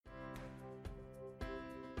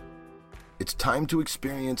It's time to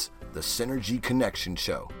experience the Synergy Connection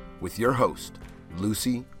Show with your host,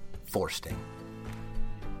 Lucy Forsting.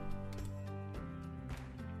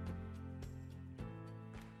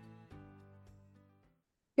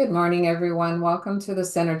 Good morning, everyone. Welcome to the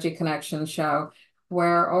Synergy Connection Show,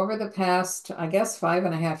 where over the past,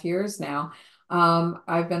 5.5 years now,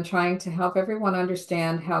 I've been trying to help everyone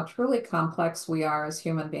understand how truly complex we are as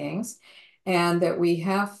human beings, and that we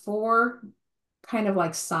have four kind of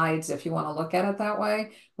like sides, if you want to look at it that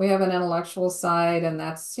way. We have an intellectual side, and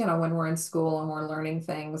that's, when we're in school and we're learning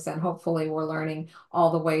things, and hopefully we're learning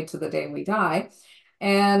all the way to the day we die.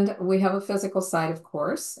 And we have a physical side, of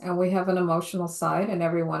course, and we have an emotional side, and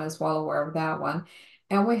everyone is well aware of that one.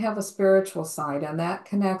 And we have a spiritual side, and that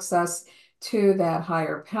connects us to that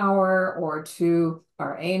higher power or to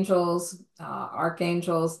our angels,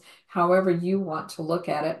 archangels, however you want to look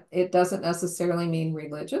at it. It doesn't necessarily mean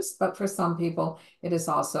religious, but for some people, it is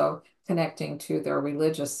also connecting to their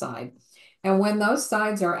religious side. And when those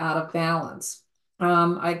sides are out of balance,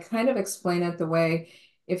 I kind of explain it the way,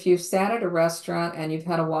 if you've sat at a restaurant and you've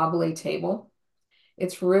had a wobbly table,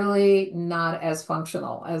 it's really not as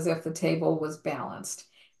functional as if the table was balanced.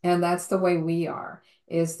 And that's the way we are,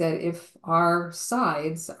 is that if our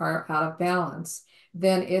sides are out of balance,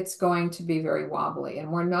 then it's going to be very wobbly, and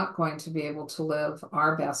we're not going to be able to live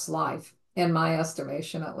our best life, in my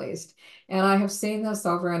estimation at least. And I have seen this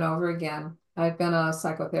over and over again. I've been a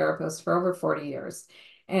psychotherapist for over 40 years,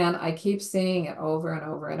 and I keep seeing it over and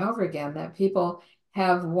over and over again, that people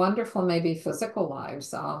have wonderful, maybe physical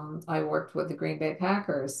lives. I worked with the Green Bay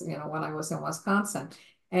Packers, when I was in Wisconsin,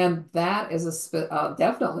 and that is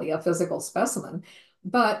definitely a physical specimen.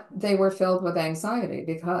 But they were filled with anxiety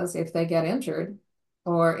because if they get injured,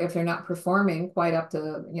 or if they're not performing quite up to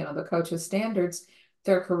the coach's standards,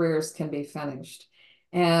 their careers can be finished.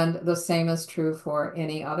 And the same is true for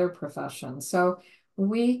any other profession. So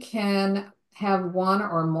we can have one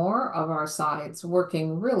or more of our sides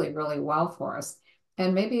working really, really well for us,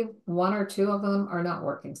 and maybe one or two of them are not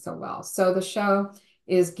working so well. So the show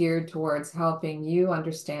is geared towards helping you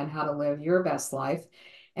understand how to live your best life.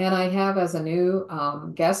 And I have as a new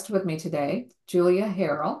guest with me today, Julia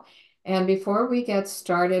Harrell. And before we get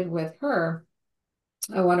started with her,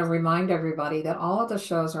 I want to remind everybody that all of the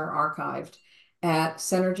shows are archived at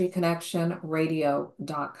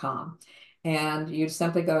synergyconnectionradio.com. And you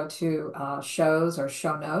simply go to shows or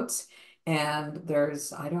show notes, and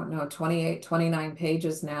there's, I don't know, 28, 29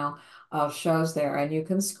 pages now of shows there. And you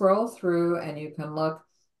can scroll through and you can look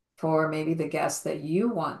for maybe the guest that you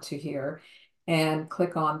want to hear and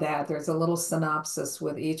click on that. There's a little synopsis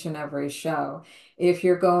with each and every show. If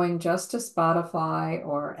you're going just to Spotify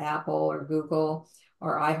or Apple or Google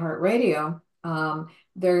or iHeartRadio,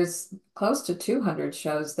 there's close to 200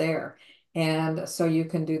 shows there. And so you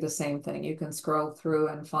can do the same thing. You can scroll through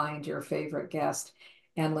and find your favorite guest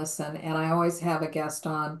and listen. And I always have a guest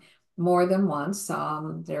on more than once.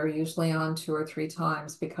 They're usually on 2 or 3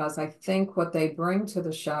 times, because I think what they bring to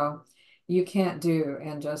the show, you can't do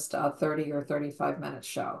in just a 30 or 35-minute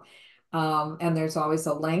show. And there's always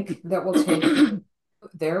a link that will take you to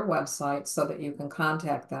their website so that you can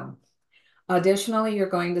contact them. Additionally, you're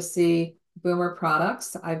going to see Boomer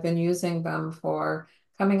products. I've been using them for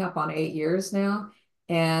coming up on 8 years now.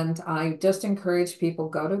 And I just encourage people,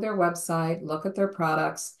 go to their website, look at their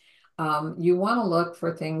products. You want to look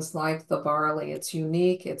for things like the barley. It's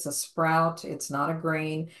unique. It's a sprout. It's not a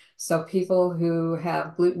grain. So people who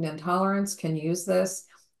have gluten intolerance can use this.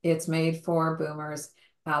 It's made for boomers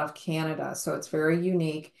out of Canada. So it's very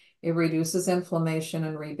unique. It reduces inflammation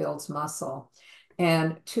and rebuilds muscle.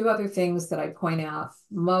 And two other things that I point out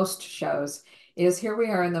most shows is, here we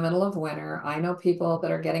are in the middle of winter. I know people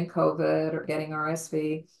that are getting COVID or getting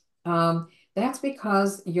RSV. That's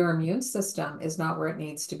because your immune system is not where it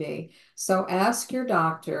needs to be. So ask your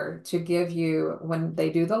doctor to give you, when they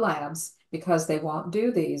do the labs, because they won't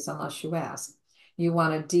do these unless you ask. You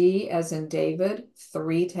want a D as in David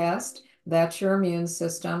 3 test. That's your immune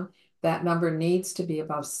system. That number needs to be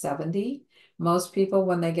above 70. Most people,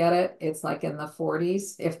 when they get it, it's like in the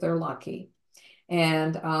 40s, if they're lucky.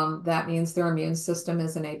 And that means their immune system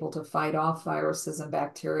isn't able to fight off viruses and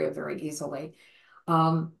bacteria very easily.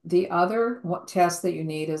 The other test that you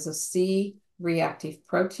need is a C reactive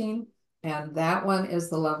protein, and that one is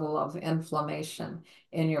the level of inflammation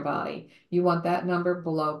in your body. You want that number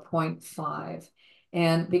below 0.5.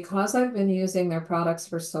 And because I've been using their products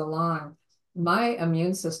for so long, my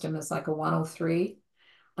immune system is like a 103.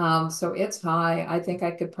 So it's high. I think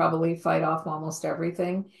I could probably fight off almost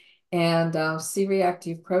everything. And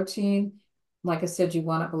C-reactive protein, like I said, you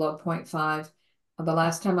want it below 0.5. The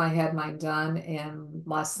last time I had mine done in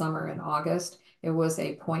last summer in August, it was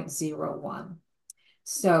a 0.01.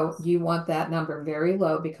 So you want that number very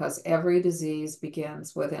low because every disease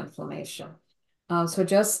begins with inflammation. So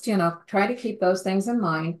just, try to keep those things in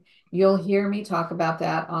mind. You'll hear me talk about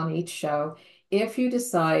that on each show. If you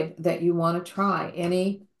decide that you want to try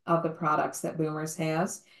any of the products that Boomers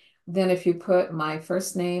has, then if you put my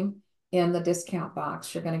first name in the discount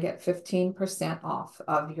box, you're going to get 15% off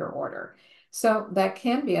of your order. So that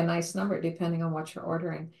can be a nice number depending on what you're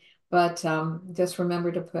ordering. But just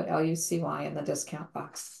remember to put LUCY in the discount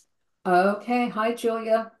box. Okay. Hi,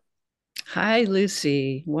 Julia. Hi,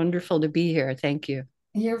 Lucy. Wonderful to be here. Thank you.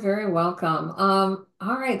 You're very welcome. All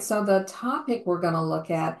right, so the topic we're going to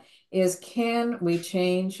look at is can we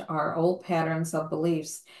change our old patterns of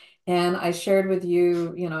beliefs? And I shared with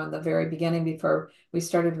you, in the very beginning before we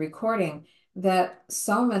started recording, that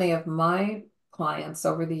so many of my clients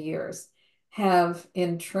over the years have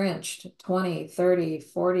entrenched 20, 30,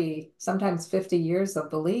 40, sometimes 50 years of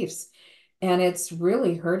beliefs, and it's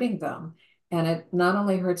really hurting them. And it not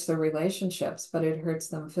only hurts their relationships, but it hurts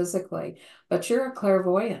them physically. But you're a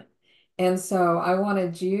clairvoyant. And so I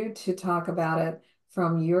wanted you to talk about it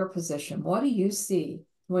from your position. What do you see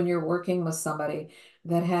when you're working with somebody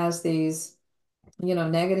that has these,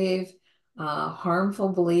 negative, harmful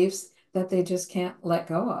beliefs that they just can't let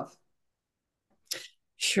go of?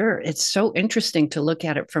 Sure. It's so interesting to look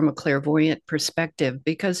at it from a clairvoyant perspective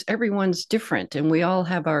because everyone's different and we all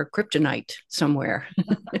have our kryptonite somewhere.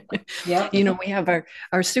 Yep. We have our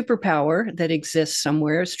superpower that exists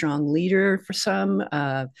somewhere, strong leader for some,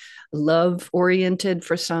 love oriented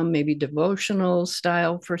for some, maybe devotional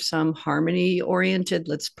style for some, harmony oriented.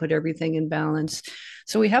 Let's put everything in balance.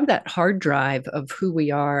 So we have that hard drive of who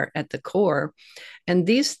we are at the core. And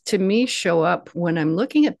these to me show up when I'm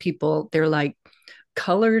looking at people, they're like,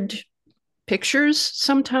 colored pictures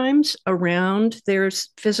sometimes around their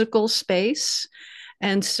physical space.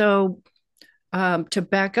 And so, to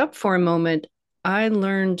back up for a moment, I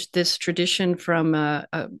learned this tradition from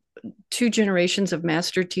two generations of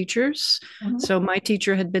master teachers. Mhm. So, my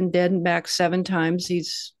teacher had been dead and back 7 times.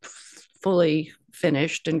 He's fully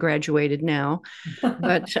finished and graduated now.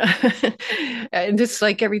 But it's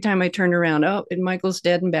like every time I turn around, oh, and Michael's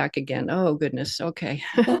dead and back again. Oh, goodness. Okay.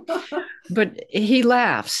 But he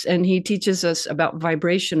laughs and he teaches us about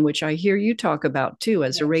vibration, which I hear you talk about too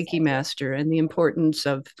as a Yes, Reiki I do. master, and the importance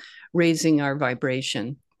of raising our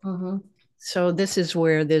vibration. Mhm. So this is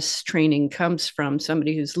where this training comes from,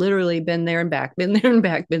 somebody who's literally been there and back, been there and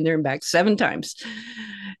back, been there and back 7 times.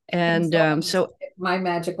 And And seven is so, my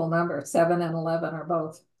magical number. 7 and 11 are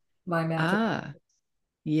both my magical. ah,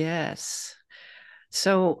 yes.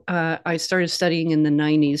 So I started studying in the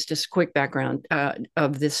 90s, just quick background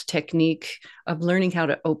of this technique of learning how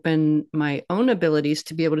to open my own abilities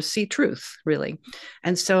to be able to see truth, really.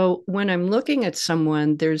 And so when I'm looking at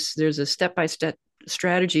someone, there's a step-by-step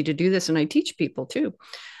strategy to do this. And I teach people too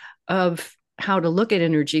of how to look at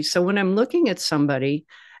energy. So when I'm looking at somebody,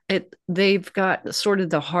 they've got sort of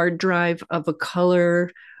the hard drive of a color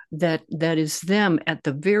that is them at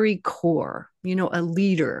the very core, a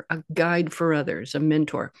leader, a guide for others, a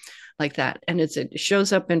mentor, like that. And it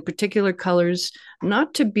shows up in particular colors,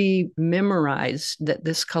 not to be memorized that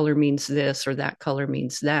this color means this or that color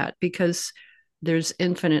means that, because there's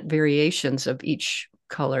infinite variations of each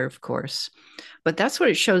color, of course. But that's what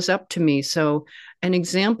it shows up to me. So an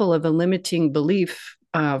example of a limiting belief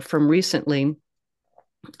from recently,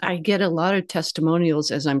 I get a lot of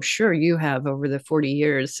testimonials, as I'm sure you have over the 40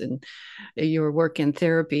 years and your work in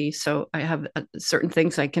therapy. So I have certain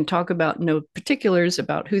things I can talk about, no particulars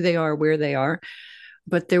about who they are, where they are.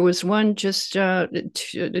 But there was one just a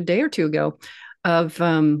day or two ago of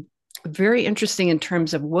very interesting in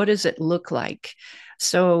terms of what does it look like.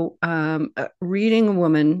 So reading a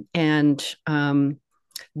woman, and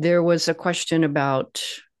there was a question about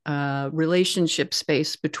relationship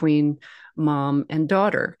space between mom and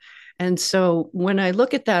daughter. And so when I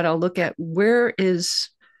look at that, I'll look at where is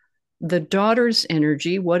the daughter's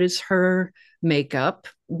energy, what is her makeup,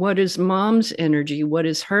 what is mom's energy, what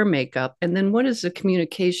is her makeup, and then what does the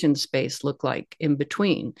communication space look like in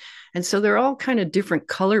between. And so they're all kind of different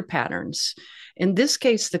color patterns. In this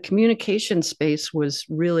case, the communication space was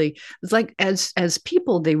really, it's like as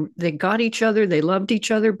people, they got each other, they loved each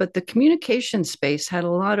other, but the communication space had a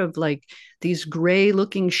lot of like these gray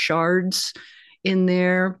looking shards in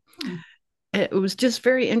there. It was just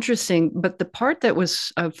very interesting. But the part that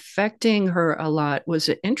was affecting her a lot was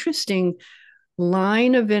an interesting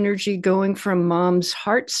line of energy going from mom's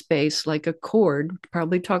heart space, like a cord.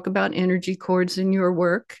 Probably talk about energy cords in your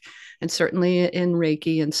work, and certainly in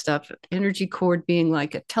Reiki and stuff. Energy cord being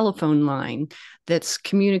like a telephone line that's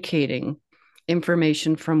communicating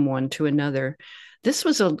information from one to another. This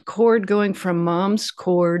was a cord going from mom's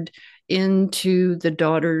cord into the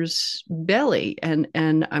daughter's belly. And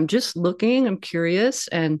I'm just looking, I'm curious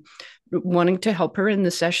and wanting to help her in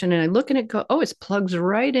the session. And I look and it go, oh, it plugs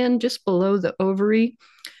right in just below the ovary.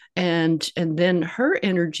 And then her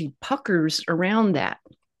energy puckers around that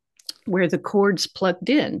where the cord's plugged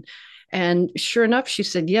in. And sure enough, she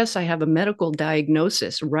said, yes, I have a medical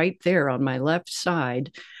diagnosis right there on my left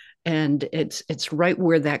side. And it's right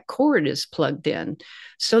where that cord is plugged in.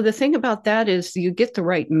 So the thing about that is you get the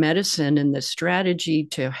right medicine and the strategy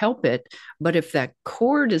to help it. But if that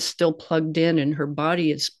cord is still plugged in and her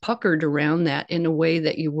body is puckered around that in a way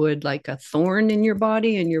that you would like a thorn in your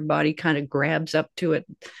body, and your body kind of grabs up to it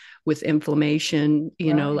with inflammation,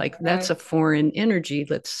 like that's a foreign energy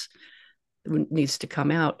that's needs to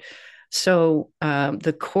come out. So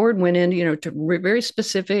the cord went in, to very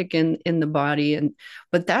specific in the body,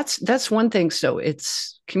 but that's one thing. So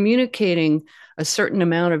it's communicating a certain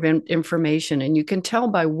amount of information, and you can tell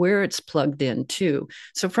by where it's plugged in too.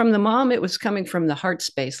 So from the mom, it was coming from the heart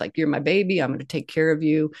space, like you're my baby, I'm going to take care of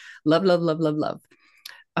you, love, love, love, love, love,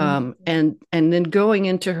 and then going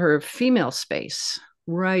into her female space,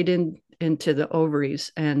 right into the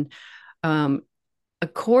ovaries, and a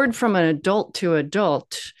cord from an adult to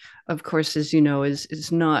adult, of course, as you know,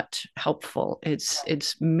 is not helpful.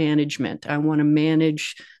 It's management. I want to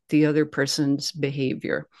manage the other person's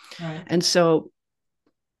behavior. Right. And so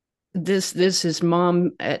this is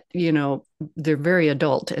mom at, they're very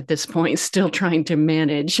adult at this point, still trying to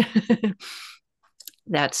manage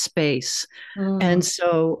that space. And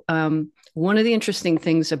so one of the interesting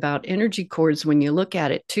things about energy cords, when you look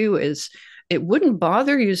at it too, is it wouldn't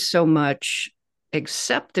bother you so much,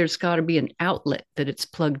 except there's got to be an outlet that it's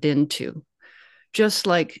plugged into. Just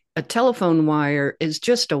like a telephone wire is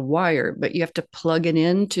just a wire, but you have to plug it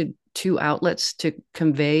into two outlets to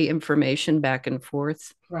convey information back and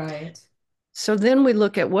forth. Right. So then we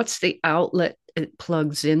look at what's the outlet it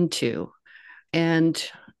plugs into.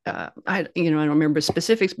 And I don't remember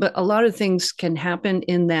specifics, but a lot of things can happen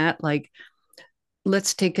in that. Like,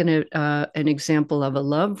 let's take an example of a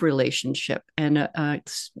love relationship, and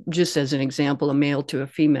just as an example, a male to a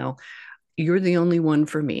female. You're the only one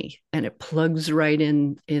for me, and it plugs right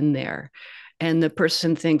in there. And the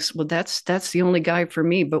person thinks, well, that's the only guy for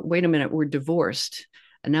me. But wait a minute, we're divorced,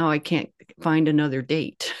 and now I can't find another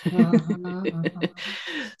date.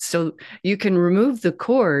 So you can remove the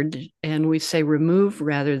cord, and we say remove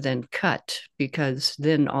rather than cut, because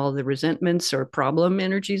then all the resentments or problem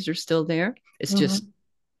energies are still there. It's just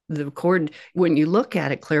the cord, when you look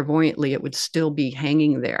at it clairvoyantly, it would still be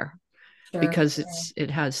hanging there because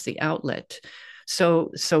it has the outlet.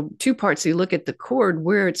 So two parts. You look at the cord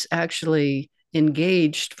where it's actually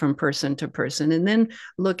engaged from person to person, and then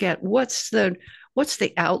look at what's the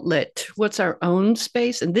outlet, what's our own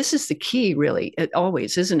space. And this is the key, really, it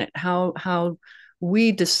always, isn't it? How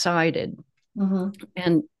we decided.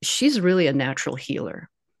 And she's really a natural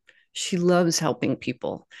healer. She loves helping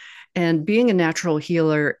people. And being a natural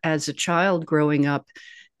healer as a child growing up,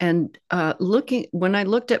 and when I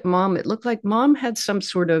looked at mom, it looked like mom had some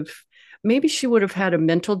sort of, maybe she would have had a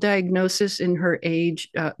mental diagnosis in her age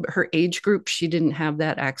group. She didn't have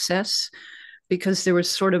that access because there was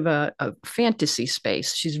sort of a fantasy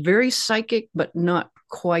space. She's very psychic, but not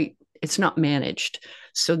quite, it's not managed.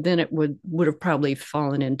 So then it would have probably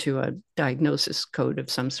fallen into a diagnosis code of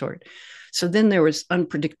some sort. So then there was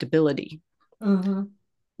unpredictability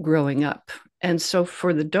growing up. And so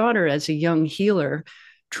for the daughter, as a young healer,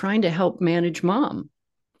 trying to help manage mom.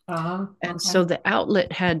 And so the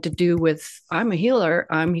outlet had to do with, I'm a healer,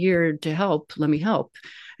 I'm here to help, let me help.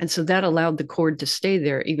 And so that allowed the cord to stay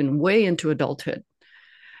there even way into adulthood.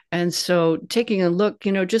 And so taking a look,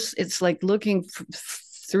 it's like looking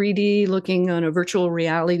 3D, looking on a virtual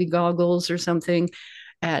reality goggles or something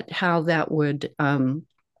at how that would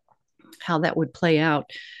play out.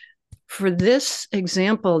 For this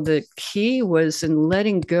example, the key was in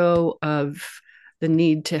letting go of the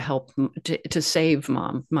need to help, to save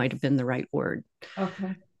mom, might have been the right word.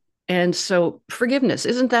 Okay. And so forgiveness,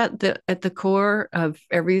 isn't that at the core of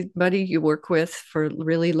everybody you work with, for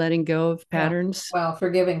really letting go of patterns? Yeah. Well,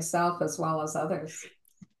 forgiving self as well as others.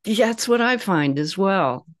 Yeah, that's what I find as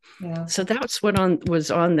well. Yeah. So that's what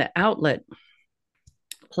was on the outlet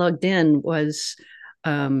plugged in was,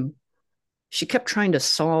 she kept trying to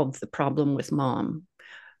solve the problem with mom.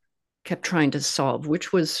 kept trying to solve,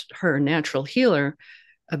 which was her natural healer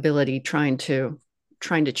ability, trying to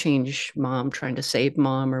change mom, trying to save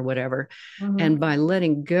mom or whatever. Mm-hmm. And by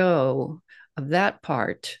letting go of that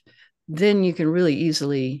part, then you can really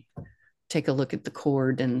easily take a look at the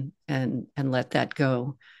cord and let that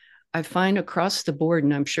go. I find across the board,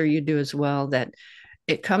 and I'm sure you do as well, that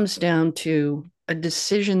it comes down to a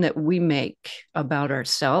decision that we make about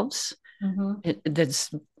ourselves. Mm-hmm.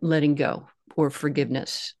 That's letting go, or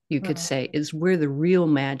forgiveness, you could Right. say, is where the real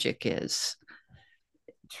magic is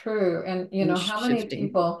True. And in how many shifting.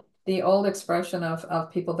 people, the old expression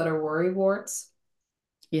of people that are worry warts,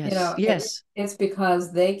 Yes, yes. it's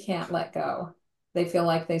because they can't let go. They feel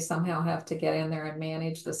like they somehow have to get in there and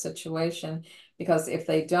manage the situation, because if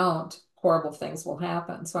they don't, horrible things will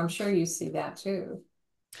happen. So I'm sure you see that too.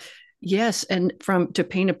 Yes, and from to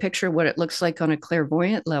paint a picture of what it looks like on a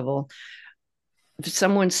clairvoyant level, if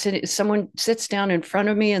someone sits down in front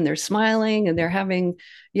of me and they're smiling and they're having,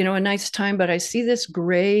 a nice time, but I see this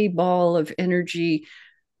gray ball of energy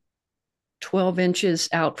 12 inches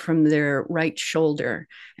out from their right shoulder.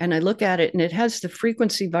 And I look at it and it has the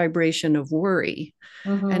frequency vibration of worry.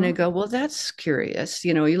 And I Mm-hmm. go, well, that's curious.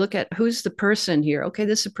 You look at who's the person here. Okay,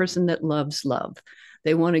 this is a person that loves love.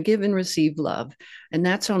 They want to give and receive love. And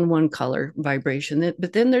that's on one color vibration.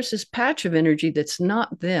 But then there's this patch of energy that's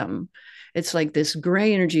not them. It's like this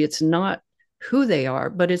gray energy. It's not who they are,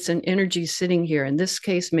 but it's an energy sitting here. In this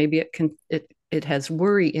case, maybe it has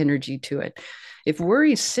worry energy to it. If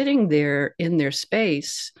worry is sitting there in their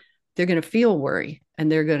space, they're going to feel worry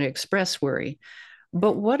and they're going to express worry.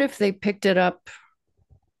 But what if they picked it up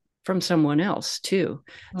from someone else too?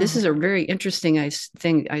 This is a Mm-hmm. very interesting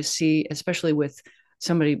thing I see, especially with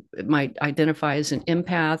somebody might identify as an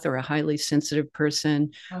empath or a highly sensitive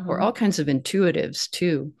person, or Mm-hmm. all kinds of intuitives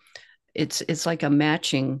too. It's like a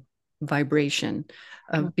matching vibration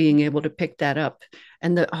of being able to pick that up.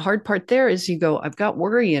 And the hard part there is you go, I've got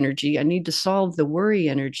worry energy. I need to solve the worry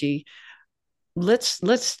energy. Let's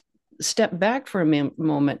step back for a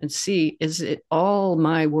moment and see, is it all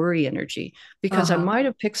my worry energy? Because I Uh-huh. might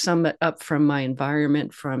have picked some up from my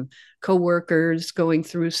environment, from coworkers going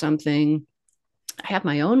through something. I have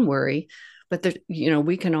my own worry, but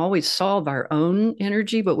we can always solve our own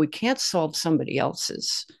energy, but we can't solve somebody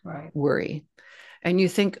else's Right. worry. And you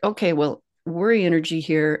think, okay, well, worry energy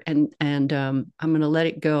here, and I'm going to let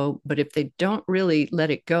it go. But if they don't really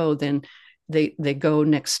let it go, then they go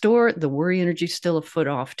next door. The worry energy is still a foot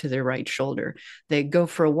off to their right shoulder. They go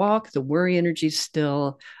for a walk. The worry energy is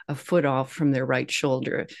still a foot off from their right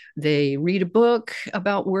shoulder. They read a book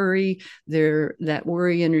about worry. That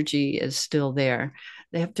worry energy is still there.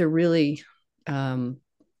 They have to really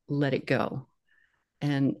let it go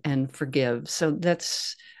and forgive. So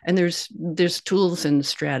and there's tools and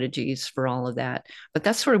strategies for all of that. But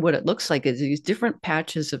that's sort of what it looks like, is these different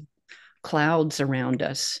patches of clouds around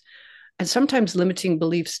us. And sometimes limiting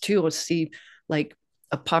beliefs too. We'll see like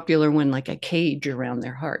a popular one, like a cage around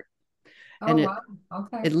their heart. Oh, And wow. it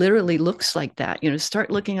Okay. it literally looks like that. Start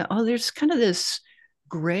looking at, oh, there's kind of this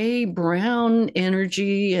gray brown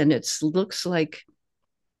energy, and it looks like,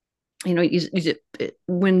 when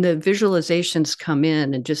the visualizations come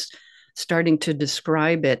in and just starting to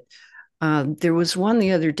describe it. There was one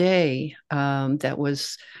the other day that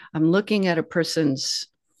was, I'm looking at a person's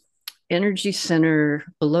energy center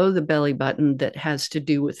below the belly button that has to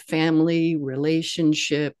do with family,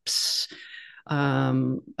 relationships,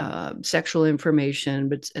 sexual information.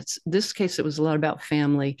 But it's this case, it was a lot about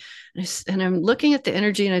family. And I'm looking at the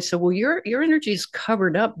energy and I said, well, your energy is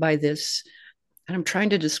covered up by this, and I'm trying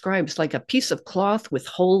to describe, it's like a piece of cloth with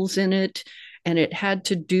holes in it. And it had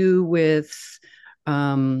to do with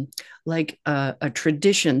um, like a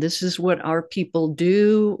tradition. This is what our people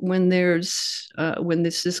do when when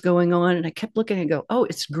this is going on. And I kept looking and go, oh,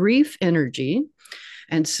 it's grief energy.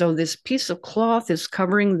 And so this piece of cloth is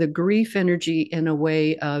covering the grief energy in a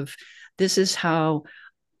way of, this is how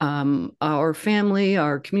our family,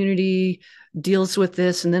 our community deals with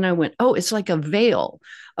this. And then I went, oh, it's like a veil.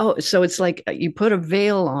 Oh, so it's like you put a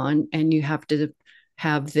veil on and you have to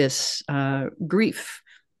have this grief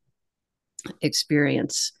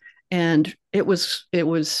experience. And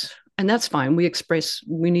and that's fine. We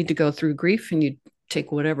need to go through grief, and you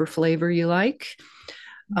take whatever flavor you like.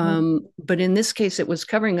 Mhm. But in this case, it was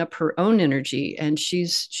covering up her own energy, and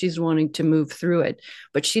she's wanting to move through it.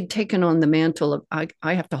 But she'd taken on the mantle of,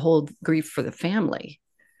 I have to hold grief for the family,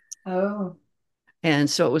 Oh, and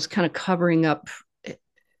so it was kind of covering up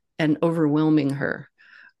and overwhelming her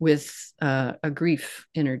with a grief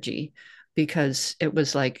energy, because it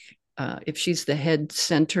was like if she's the head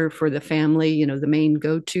center for the family, the main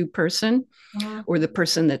go-to person, Mhm. or the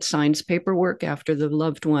person that signs paperwork after the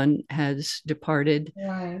loved one has departed,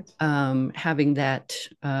 Right. having that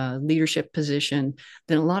leadership position,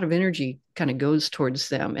 then a lot of energy kind of goes towards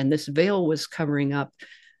them. And this veil was covering up.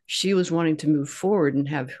 She was wanting to move forward and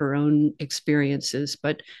have her own experiences,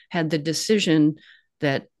 but had the decision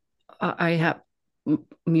that I have,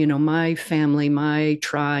 my family, my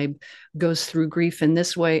tribe goes through grief in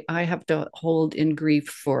this way. I have to hold in grief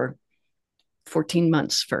for 14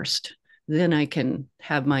 months first. Then I can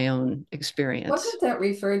have my own experience. Wasn't that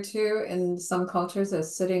referred to in some cultures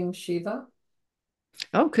as sitting Shiva?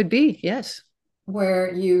 Oh, could be. Yes.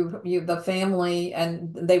 Where the family,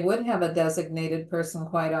 and they would have a designated person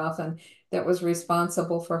quite often that was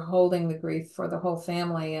responsible for holding the grief for the whole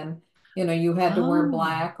family. And you had to wear Oh,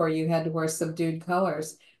 black or you had to wear subdued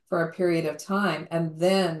colors for a period of time, and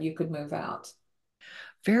then you could move out.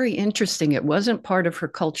 very interesting. It wasn't part of her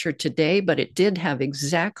culture today, but it did have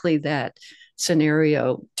exactly that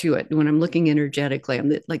scenario to it. When I'm looking energetically,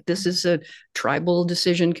 I'm like, this is a tribal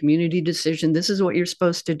decision, community decision. This is what you're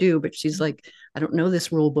supposed to do. But she's like, I don't know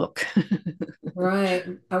this rule book. Right.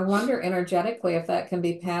 I wonder energetically if that can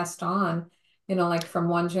be passed on, like from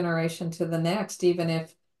one generation to the next, even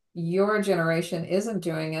if your generation isn't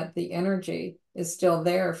doing it, the energy is still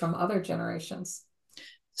there from other generations.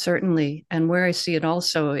 Certainly. And where I see it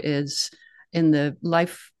also is in the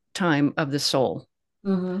lifetime of the soul.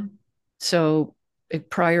 Hmm. So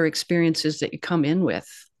prior experiences that you come in with,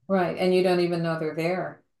 Right. And you don't even know they're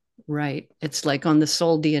there. right? It's like on the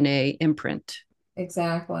soul DNA imprint.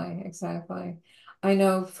 Exactly. Exactly. I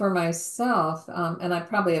know for myself, and I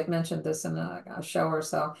probably have mentioned this in a show or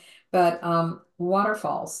so, but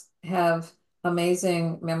waterfalls have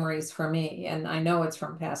amazing memories for me. And I know it's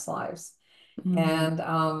from past lives. Mm, And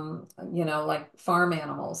like farm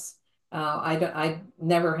animals. I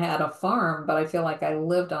never had a farm, but I feel like I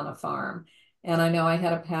lived on a farm. And I know I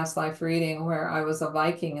had a past life reading where I was a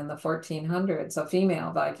Viking in the 1400s, a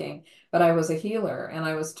female Viking, but I was a healer, and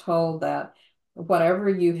I was told that whatever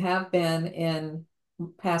you have been in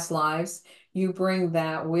past lives, you bring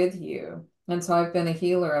that with you. And so I've been a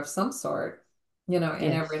healer of some sort, in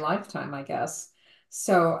every yes. lifetime, I guess.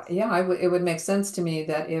 So yeah, it would make sense to me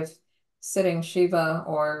that if sitting Shiva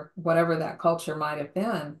or whatever that culture might have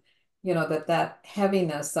been, that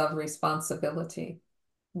heaviness of responsibility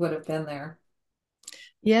would have been there.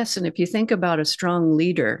 Yes. And if you think about a strong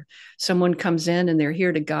leader, someone comes in and they're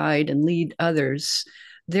here to guide and lead others,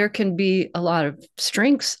 there can be a lot of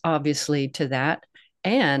strengths, obviously, to that.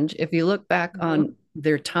 And if you look back Mhm. on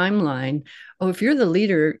their timeline, oh, if you're the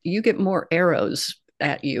leader, you get more arrows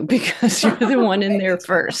at you because you're the one in there Right.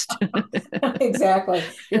 first. Exactly.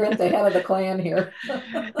 You're at the head of the clan here.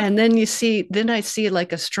 And then I see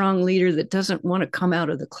like a strong leader that doesn't want to come out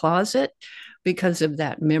of the closet because of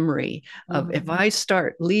that memory of if Mhm. I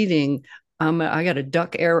start leading, I got to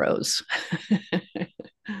duck arrows.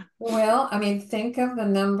 Well, I mean, think of the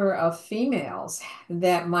number of females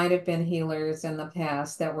that might have been healers in the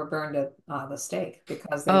past that were burned at the stake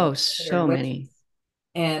because they were Oh, considered so witches. many.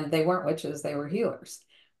 And they weren't witches, they were healers.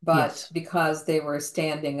 But Yes, because they were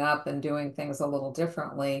standing up and doing things a little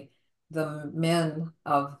differently, the men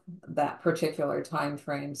of that particular time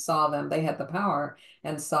frame saw them, they had the power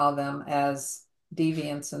and saw them as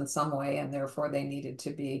deviants in some way, and therefore they needed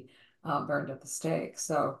to be burned at the stake.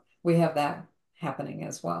 So we have that happening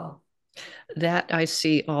as well. that I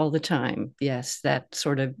see all the time. Yes, that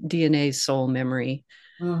sort of DNA soul memory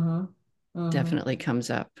Hmm. Hmm. definitely comes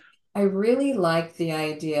up. I really like the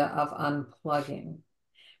idea of unplugging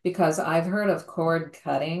because I've heard of cord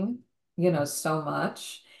cutting, so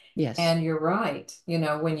much. Yes, And you're right.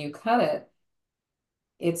 When you cut it,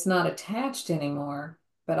 it's not attached anymore,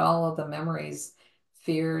 but all of the memories,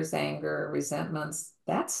 fears, anger, resentments,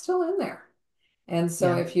 that's still in there. And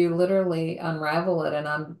so yeah, if you literally unravel it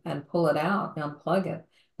and pull it out, unplug it,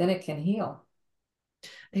 then it can heal.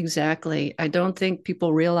 exactly. I don't think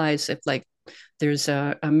people realize if like there's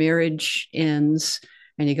a marriage ends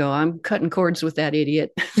and you go, I'm cutting cords with that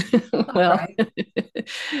idiot. Well, Right.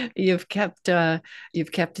 you've kept the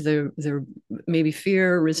maybe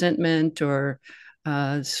fear, resentment, or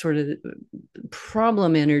sort of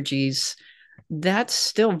problem energies that's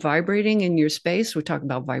still vibrating in your space. We talk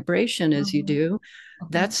about vibration as you Mhm. do. Mhm.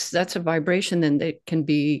 That's a vibration then that can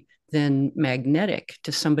be then magnetic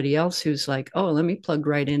to somebody else who's like, oh, let me plug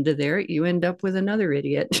right into there. You end up with another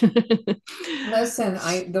idiot. Listen,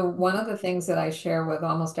 the one of the things that I share with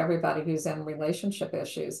almost everybody who's in relationship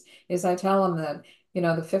issues is I tell them that,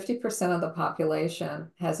 the 50% of the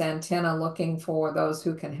population has antenna looking for those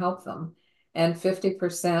who can help them, and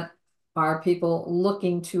 50% are people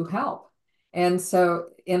looking to help. And so,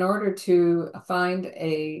 in order to find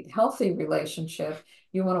a healthy relationship,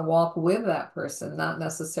 you want to walk with that person, not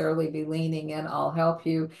necessarily be leaning in, I'll help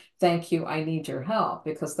you, thank you, I need your help,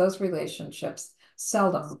 because those relationships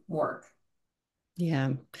seldom work. Yeah.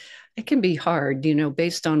 It can be hard,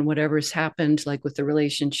 based on whatever's happened, like with the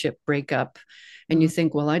relationship breakup. And you Mm.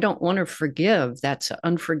 think, well, I don't want to forgive. That's an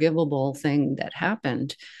unforgivable thing that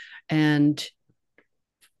happened. And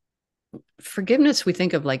forgiveness, we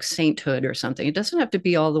think of like sainthood or something. It doesn't have to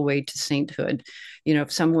be all the way to sainthood.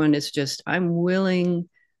 If someone is just, I'm willing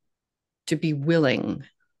to be willing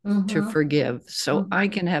to Mm-hmm. forgive so I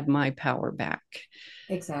Mm-hmm. can have my power back,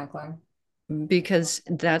 Exactly. because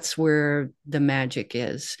that's where the magic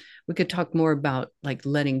is. We could talk more about like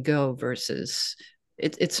letting go versus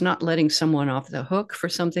it's not letting someone off the hook for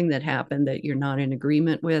something that happened that you're not in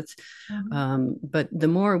agreement with. Mm-hmm. But the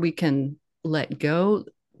more we can let go,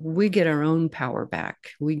 we get our own power back.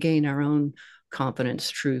 We gain our own confidence,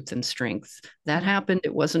 truth, and strength. That happened.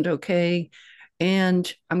 It wasn't okay.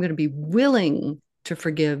 And I'm going to be willing to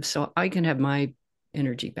forgive so I can have my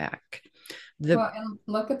energy back. The Well, and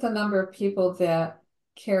look at the number of people that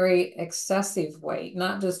carry excessive weight,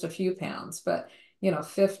 not just a few pounds, but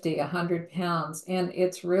 50, 100 pounds. And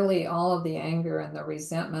it's really all of the anger and the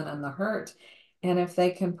resentment and the hurt. And if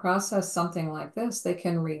they can process something like this, they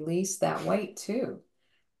can release that weight too.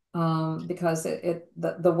 Because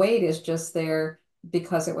the weight is just there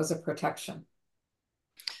because it was a protection.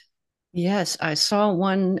 Yes, I saw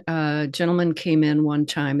one gentleman came in one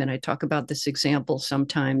time, and I talk about this example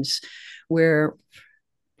sometimes, where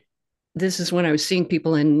this is when I was seeing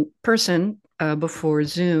people in person before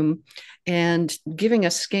Zoom and giving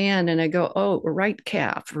a scan. And I go, oh, right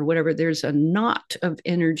calf or whatever. There's a knot of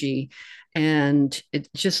energy and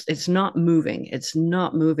it's not moving. It's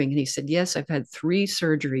not moving. And he said, yes, I've had 3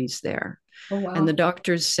 surgeries there. Oh, And the wow.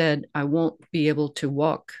 doctors said, I won't be able to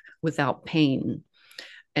walk without pain.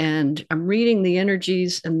 And I'm reading the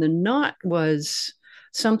energies, and the knot was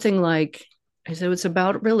something like, I said, it's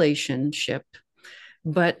about relationship,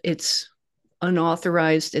 but it's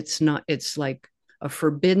unauthorized. It's not, it's like a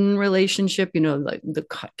forbidden relationship, like the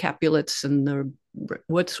Capulets and the,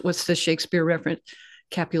 what's the Shakespeare reference?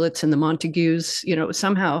 Capulets and the Montagues,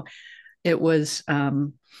 somehow it was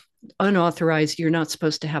unauthorized. You're not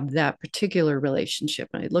supposed to have that particular relationship.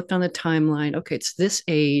 And I looked on the timeline. Okay, it's this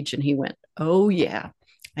age. And he went, oh, yeah,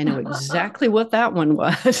 I know exactly what that one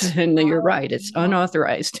was. And you're Oh, right, it's wow.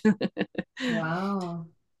 unauthorized. Wow.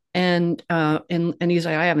 And he's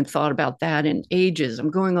like, I haven't thought about that in ages.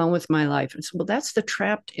 I'm going on with my life. And so, well, that's the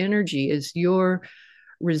trapped energy, is your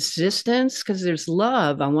resistance, because there's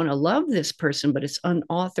love. I want to love this person, but it's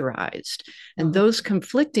unauthorized. And Mhm. those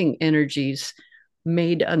conflicting energies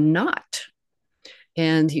made a knot.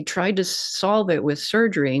 And he tried to solve it with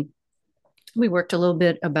surgery. We worked a little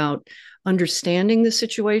bit about understanding the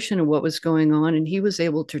situation and what was going on. And he was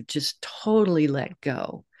able to just totally let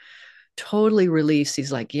go, totally release.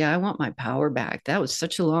 He's like, yeah, I want my power back. That was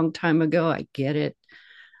such a long time ago. I get it.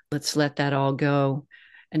 Let's let that all go.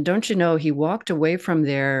 And don't you know, he walked away from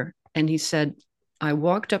there and he said, I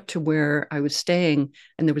walked up to where I was staying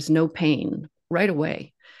and there was no pain right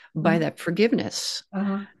away by Mhm. that forgiveness.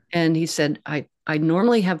 Uh-huh. And he said, I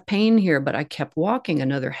normally have pain here, but I kept walking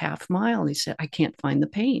another half mile. And he said, I can't find the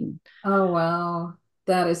pain. Oh, wow.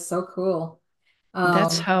 That is so cool.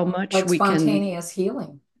 That's Um, like spontaneous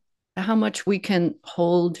healing. how much we can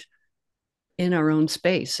hold in our own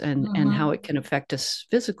space, and how Mm-hmm. it can affect us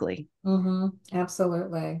physically. Mm-hmm.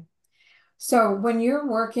 Absolutely. So when you're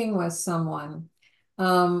working with someone,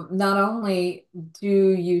 not only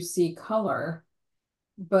do you see color,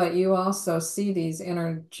 but you also see these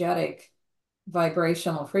energetic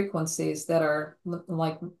vibrational frequencies that are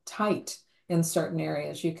like tight in certain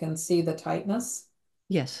areas. You can see the tightness.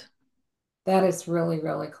 Yes. That is really,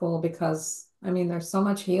 really cool because, I mean, there's so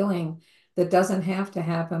much healing that doesn't have to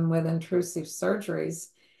happen with intrusive surgeries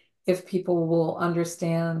if people will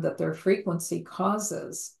understand that their frequency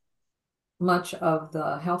causes much of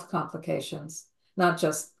the health complications, not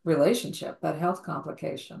just relationship, but health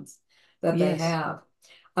complications that they Yes. have.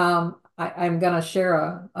 I'm going to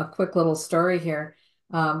share a quick little story here.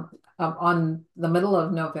 On the middle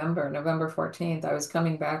of November, November 14th, I was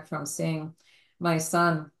coming back from seeing my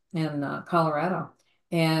son in Colorado.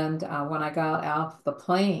 And when I got off the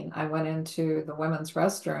plane, I went into the women's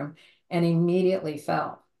restroom and immediately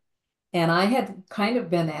fell. And I had kind of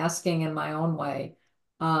been asking in my own way.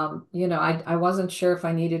 I wasn't sure if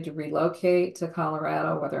I needed to relocate to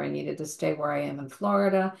Colorado, whether I needed to stay where I am in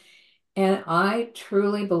Florida. And I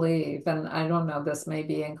truly believe, and I don't know, this may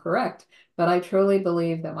be incorrect, but I truly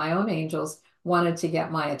believe that my own angels wanted to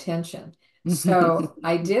get my attention. So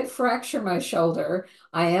I did fracture my shoulder.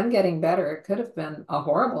 I am getting better. It could have been a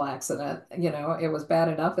horrible accident. It was bad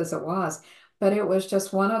enough as it was, but it was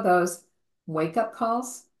just one of those wake up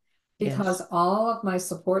calls because Yes. all of my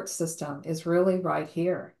support system is really right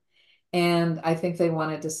here. And I think they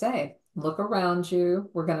wanted to say, look around you.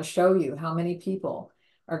 We're going to show you how many people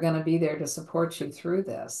are going to be there to support you through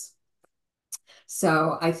this.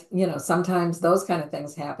 So sometimes those kind of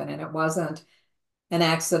things happen, and it wasn't an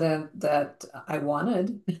accident that I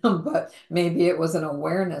wanted, but maybe it was an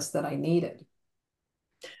awareness that I needed.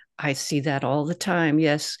 I see that all the time.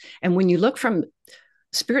 Yes. And when you look from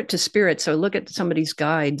spirit to spirit, so look at somebody's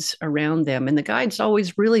guides around them, and the guide's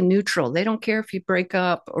always really neutral. They don't care if you break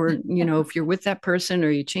up or, if you're with that person or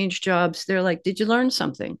you change jobs. They're like, did you learn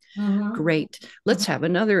something? Mm-hmm. Great. Let's have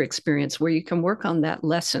another experience where you can work on that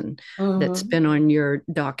lesson that's Mm-hmm. been on your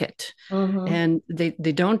docket. Mm-hmm. And they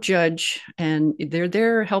don't judge, and they're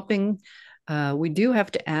there helping. We do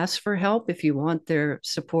have to ask for help if you want their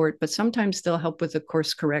support, but sometimes they'll help with a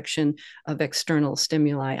course correction of external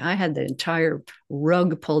stimuli. I had the entire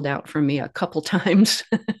rug pulled out from me a couple times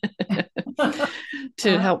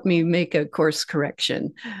to help me make a course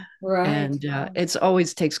correction. Right, And right, it's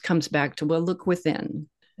always comes back to, well, look within.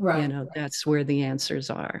 right. That's where the answers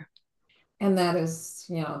are. And that is,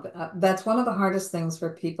 that's one of the hardest things for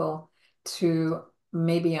people to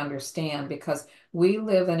maybe understand because we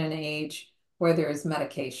live in an age where there is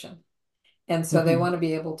medication. And so they Mhm. want to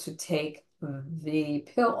be able to take the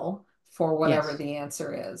pill for whatever Yes. the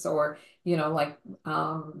answer is, or, like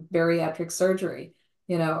bariatric surgery.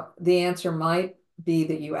 The answer might be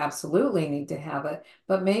that you absolutely need to have it,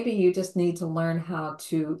 but maybe you just need to learn how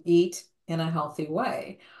to eat in a healthy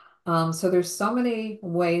way. So there's so many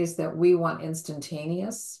ways that we want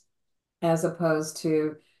instantaneous as opposed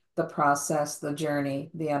to the process, the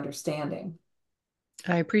journey, the understanding.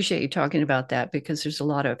 I appreciate you talking about that because there's a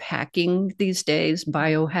lot of hacking these days,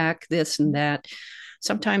 biohack, this and that.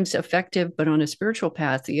 Sometimes effective, but on a spiritual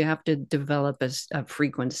path, you have to develop a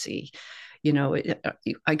frequency.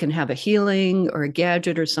 I can have a healing or a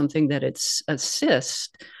gadget or something that it's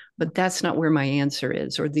assist, but that's not where my answer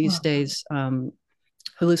is. Or these Mhm. days,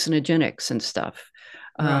 hallucinogenics and stuff.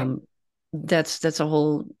 Right. Um, that's a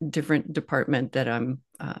whole different department that I'm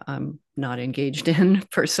not engaged in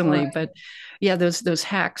personally. Right. But yeah, those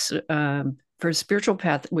hacks for a spiritual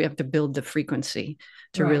path, we have to build the frequency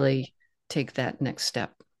to Right. really take that next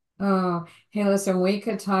step. Oh, hey, listen, we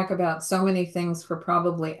could talk about so many things for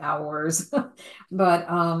probably hours, but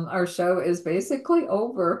our show is basically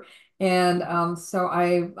over. And so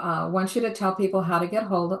I want you to tell people how to get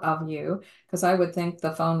hold of you, because I would think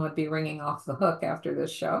the phone would be ringing off the hook after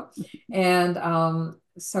this show. And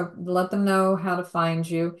so let them know how to find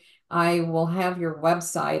you. I will have your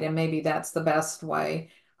website, and maybe that's the best way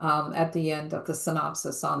at the end of the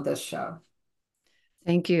synopsis on this show.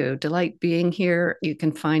 Thank you. Delight being here. You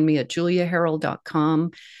can find me at juliaharrell.com,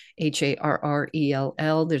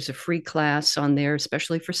 Harrell. There's a free class on there,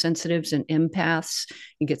 especially for sensitives and empaths.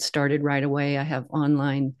 You get started right away. I have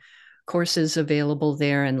online courses available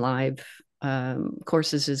there and live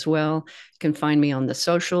courses as well. You can find me on the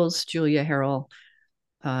socials, Julia Harrell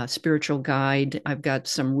Spiritual Guide. I've got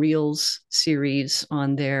some Reels series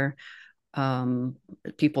on there. Um,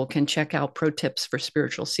 People can check out Pro Tips for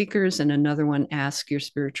Spiritual Seekers and another one, Ask Your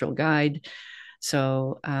Spiritual Guide.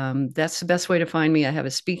 So that's the best way to find me. I have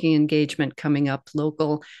a speaking engagement coming up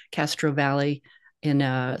local, Castro Valley, in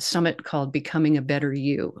a summit called Becoming a Better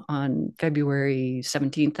You on February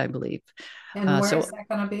 17th, I believe. And where is So that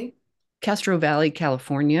going to be? Castro Valley,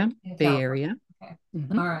 California, In Bay California. Area. Okay.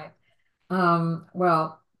 Mhm. All right.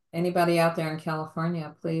 Well, anybody out there in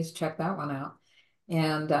California, please check that one out.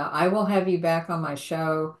 And I will have you back on my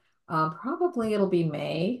show. Probably it'll be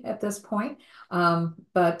May at this point.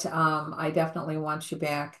 But I definitely want you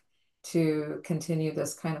back to continue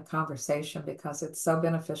this kind of conversation because it's so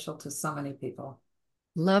beneficial to so many people.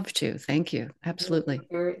 Love to. Thank you. Absolutely.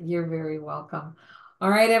 You're very welcome. All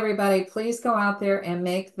right, everybody, please go out there and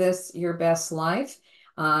make this your best life.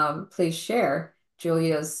 Please share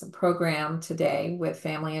Julia's program today with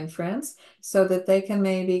family and friends so that they can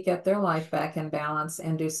maybe get their life back in balance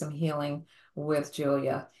and do some healing with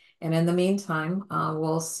Julia. And in the meantime,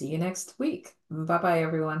 we'll see you next week. Bye bye,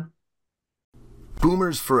 everyone.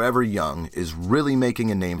 Boomers Forever Young is really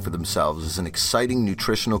making a name for themselves as an exciting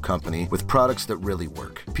nutritional company with products that really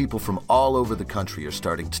work. People from all over the country are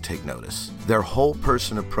starting to take notice. Their whole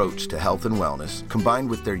person approach to health and wellness,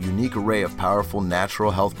 combined with their unique array of powerful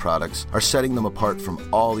natural health products, are setting them apart from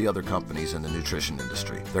all the other companies in the nutrition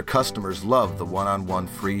industry. Their customers love the one-on-one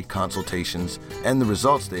free consultations and the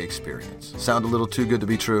results they experience. Sound a little too good to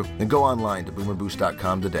be true? Then go online to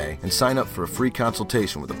boomerboost.com today and sign up for a free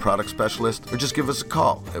consultation with a product specialist, or just give us a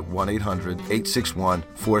call at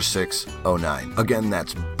 1-800-861-4609. Again,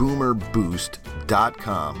 that's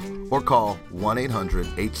boomerboost.com, or call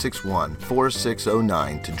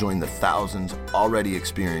 1-800-861-4609 to join the thousands already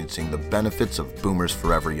experiencing the benefits of Boomers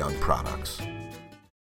Forever Young products.